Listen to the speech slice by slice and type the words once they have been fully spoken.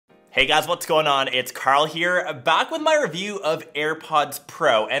Hey guys, what's going on? It's Karl here, back with my review of AirPods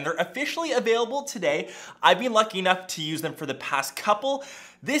Pro, and they're officially available today. I've been lucky enough to use them for the past couple.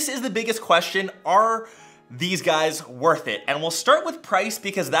 This is the biggest question: are these guys worth it? And we'll start with price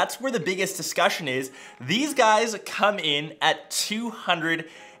because that's where the biggest discussion is. These guys come in at $250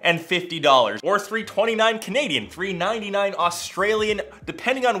 or $329 Canadian, $399 Australian,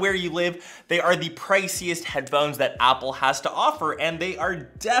 depending on where you live. They are the priciest headphones that Apple has to offer, and they are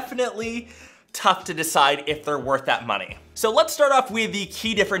definitely tough to decide if they're worth that money. So let's start off with the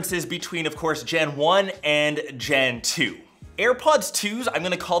key differences between, of course, Gen 1 and Gen 2. AirPods 2s, I'm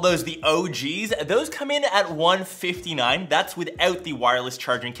gonna call those the OGs. Those come in at $159. That's without the wireless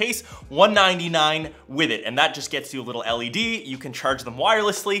charging case, $199 with it. And that just gets you a little LED. You can charge them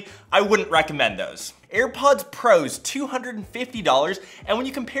wirelessly. I wouldn't recommend those. AirPods Pros, $250. And when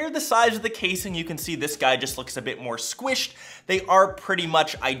you compare the size of the casing, you can see this guy just looks a bit more squished. They are pretty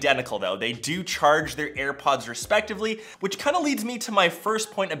much identical though. They do charge their AirPods respectively, which kind of leads me to my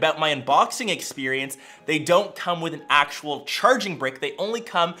first point about my unboxing experience. They don't come with an actual charging brick. They only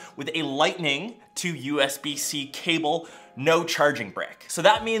come with a Lightning to USB-C cable, no charging brick. So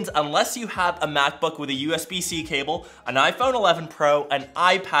that means unless you have a MacBook with a USB-C cable, an iPhone 11 Pro, an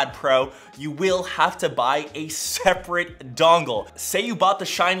iPad Pro, you will have to buy a separate dongle. Say you bought the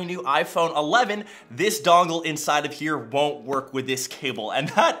shiny new iPhone 11, this dongle inside of here won't work with this cable, and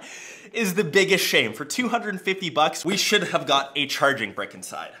that is the biggest shame. For 250 bucks, we should have got a charging brick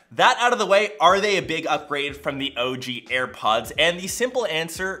inside. That out of the way, are they a big upgrade from the OG AirPods? And the simple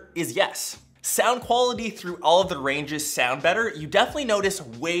answer is yes. Sound quality through all of the ranges sound better. You definitely notice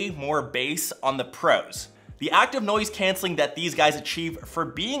way more bass on the Pros. The active noise canceling that these guys achieve for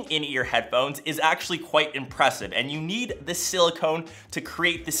being in-ear headphones is actually quite impressive, and you need the silicone to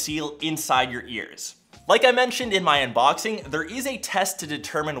create the seal inside your ears. Like I mentioned in my unboxing, there is a test to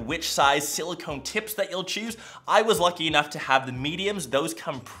determine which size silicone tips that you'll choose. I was lucky enough to have the mediums. Those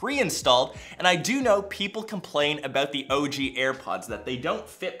come pre-installed, and I do know people complain about the OG AirPods, that they don't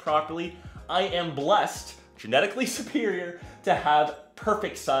fit properly. I am blessed, genetically superior, to have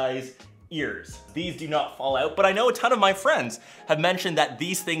perfect size ears. These do not fall out, but I know a ton of my friends have mentioned that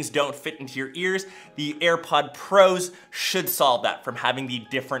these things don't fit into your ears. The AirPod Pros should solve that from having the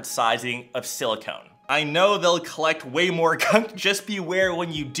different sizing of silicone. I know they'll collect way more gunk. Just beware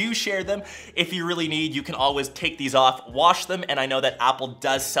when you do share them. If you really need, you can always take these off, wash them, and I know that Apple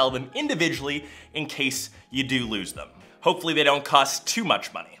does sell them individually in case you do lose them. Hopefully they don't cost too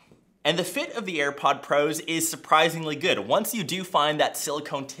much money. And the fit of the AirPod Pros is surprisingly good. Once you do find that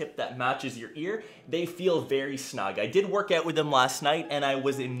silicone tip that matches your ear, they feel very snug. I did work out with them last night and I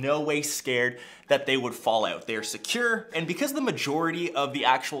was in no way scared that they would fall out. They're secure, and because the majority of the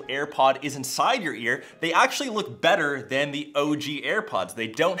actual AirPod is inside your ear, they actually look better than the OG AirPods. They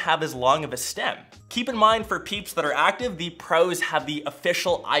don't have as long of a stem. Keep in mind, for peeps that are active, the Pros have the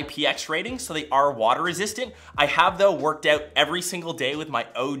official IPX rating, so they are water resistant. I have though worked out every single day with my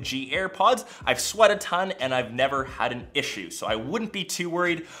OG AirPods. I've sweat a ton and I've never had an issue, so I wouldn't be too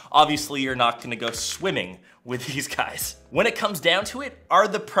worried. Obviously, you're not gonna go swimming with these guys. When it comes down to it, are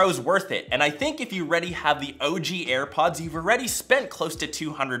the Pros worth it? And I think if you already have the OG AirPods, you've already spent close to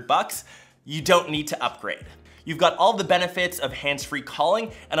 200 bucks, you don't need to upgrade. You've got all the benefits of hands-free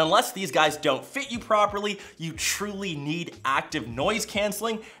calling, and unless these guys don't fit you properly, you truly need active noise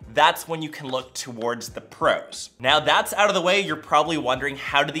canceling. That's when you can look towards the Pros. Now that's out of the way, you're probably wondering,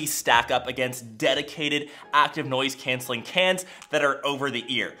 how do these stack up against dedicated active noise canceling cans that are over the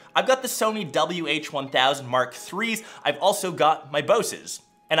ear? I've got the Sony WH-1000 Mark IIIs. I've also got my Boses,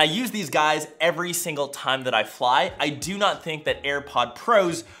 and I use these guys every single time that I fly. I do not think that AirPod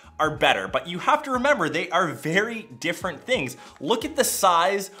Pros are better, but you have to remember they are very different things. Look at the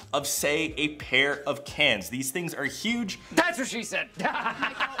size of, say, a pair of cans. These things are huge. That's what she said.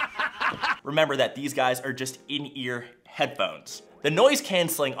 Remember that these guys are just in-ear headphones. The noise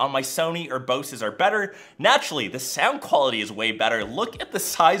canceling on my Sony or Boses are better. Naturally, the sound quality is way better. Look at the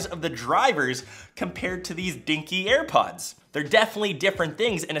size of the drivers compared to these dinky AirPods. They're definitely different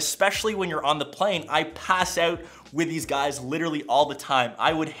things, and especially when you're on the plane, I pass out with these guys literally all the time.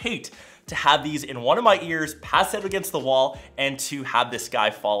 I would hate to have these in one of my ears, pass out against the wall, and to have this guy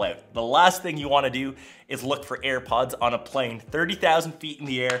fall out. The last thing you want to do is look for AirPods on a plane 30,000 feet in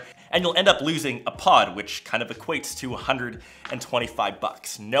the air, and you'll end up losing a pod, which kind of equates to 125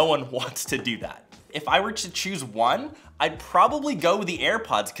 bucks. No one wants to do that. If I were to choose one, I'd probably go with the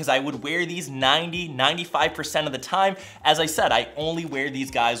AirPods because I would wear these 90–95% of the time. As I said, I only wear these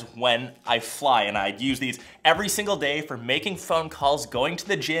guys when I fly, and I'd use these every single day for making phone calls, going to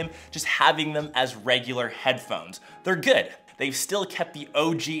the gym, just having them as regular headphones. They're good. they've still kept the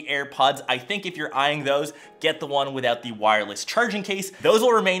OG AirPods. I think if you're eyeing those, get the one without the wireless charging case. Those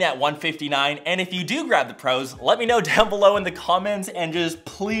will remain at $159. And if you do grab the Pros, let me know down below in the comments, and just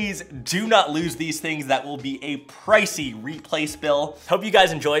please do not lose these things. That will be a pricey replace bill. Hope you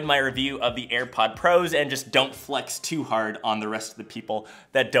guys enjoyed my review of the AirPod Pros, and just don't flex too hard on the rest of the people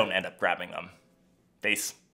that don't end up grabbing them. Peace.